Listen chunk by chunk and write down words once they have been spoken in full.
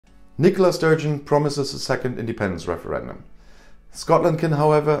Nicola Sturgeon promises a second independence referendum. Scotland can,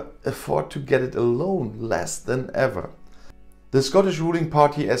 however, afford to get it alone less than ever. The Scottish ruling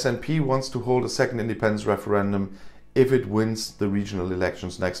party SNP wants to hold a second independence referendum if it wins the regional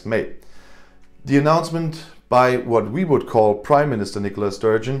elections next May. The announcement by what we would call Prime Minister Nicola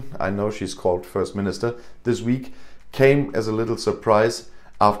Sturgeon, I know she's called First Minister, this week came as a little surprise.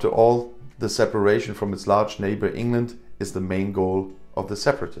 After all, the separation from its large neighbour England is the main goal of the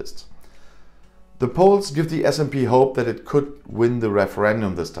separatists. The polls give the SNP hope that it could win the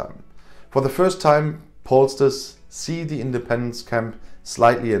referendum this time. For the first time, pollsters see the independence camp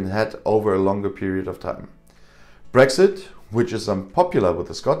slightly ahead over a longer period of time. Brexit, which is unpopular with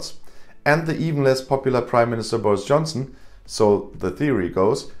the Scots, and the even less popular Prime Minister Boris Johnson, so the theory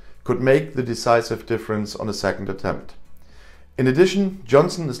goes, could make the decisive difference on a second attempt. In addition,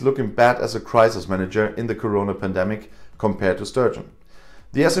 Johnson is looking bad as a crisis manager in the corona pandemic compared to Sturgeon.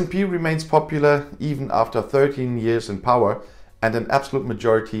 The SNP remains popular even after 13 years in power, and an absolute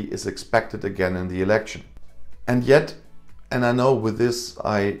majority is expected again in the election. And yet, and I know with this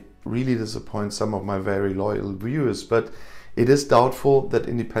I really disappoint some of my very loyal viewers, but it is doubtful that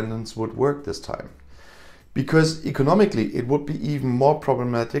independence would work this time. Because economically it would be even more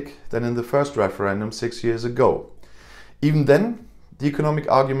problematic than in the first referendum 6 years ago. Even then, the economic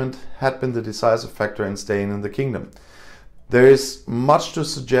argument had been the decisive factor in staying in the kingdom. There is much to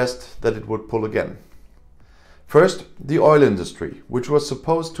suggest that it would pull again. First, the oil industry, which was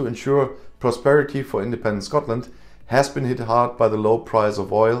supposed to ensure prosperity for independent Scotland, has been hit hard by the low price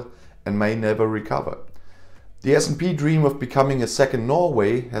of oil and may never recover. The SNP dream of becoming a second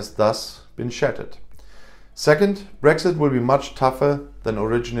Norway has thus been shattered. Second, Brexit will be much tougher than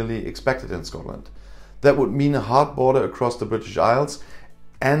originally expected in Scotland. That would mean a hard border across the British Isles,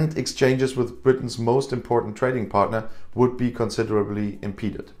 and exchanges with Britain's most important trading partner would be considerably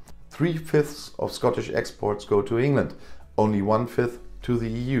impeded. 3/5 of Scottish exports go to England, only 1/5 to the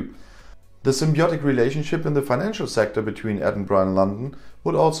EU. The symbiotic relationship in the financial sector between Edinburgh and London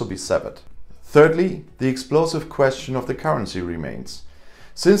would also be severed. Thirdly, the explosive question of the currency remains.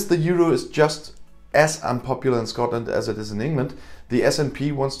 Since the euro is just as unpopular in Scotland as it is in England, the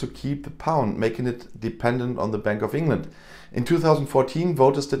SNP wants to keep the pound, making it dependent on the Bank of England. In 2014,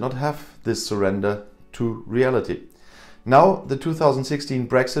 voters did not have this surrender to reality. Now, the 2016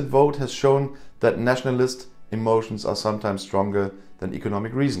 Brexit vote has shown that nationalist emotions are sometimes stronger than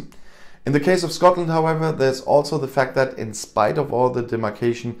economic reason. In the case of Scotland, however, there's also the fact that in spite of all the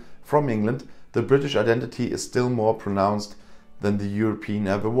demarcation from England, the British identity is still more pronounced than the European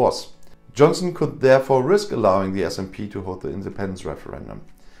ever was. Johnson could therefore risk allowing the SNP to hold the independence referendum.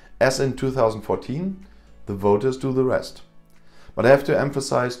 As in 2014, the voters do the rest. But I have to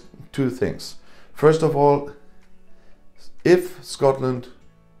emphasize two things. First of all, if Scotland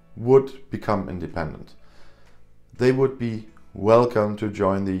would become independent, they would be welcome to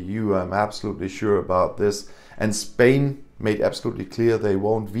join the EU. I'm absolutely sure about this. And Spain made absolutely clear they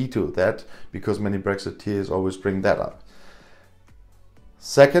won't veto that, because many Brexiteers always bring that up.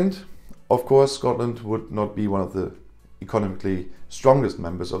 Second, of course, Scotland would not be one of the economically strongest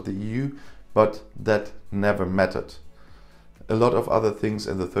members of the EU, but that never mattered. A lot of other things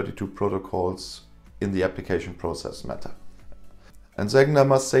in the 32 protocols in the application process matter. And second, I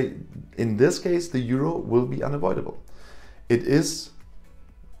must say, in this case, the euro will be unavoidable. It is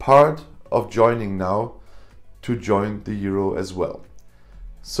part of joining now to join the euro as well.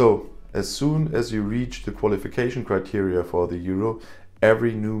 So, as soon as you reach the qualification criteria for the euro,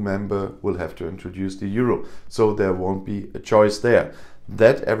 every new member will have to introduce the euro. So there won't be a choice there.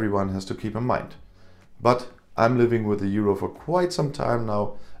 That everyone has to keep in mind. But I'm living with the euro for quite some time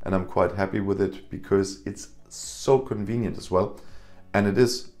now, and I'm quite happy with it because it's so convenient as well. And it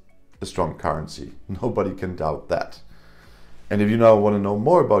is a strong currency. Nobody can doubt that. And if you now want to know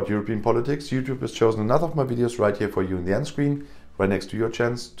more about European politics, YouTube has chosen another of my videos right here for you in the end screen, right next to your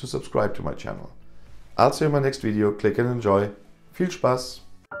chance to subscribe to my channel. I'll see you in my next video. Click and enjoy. Viel Spaß!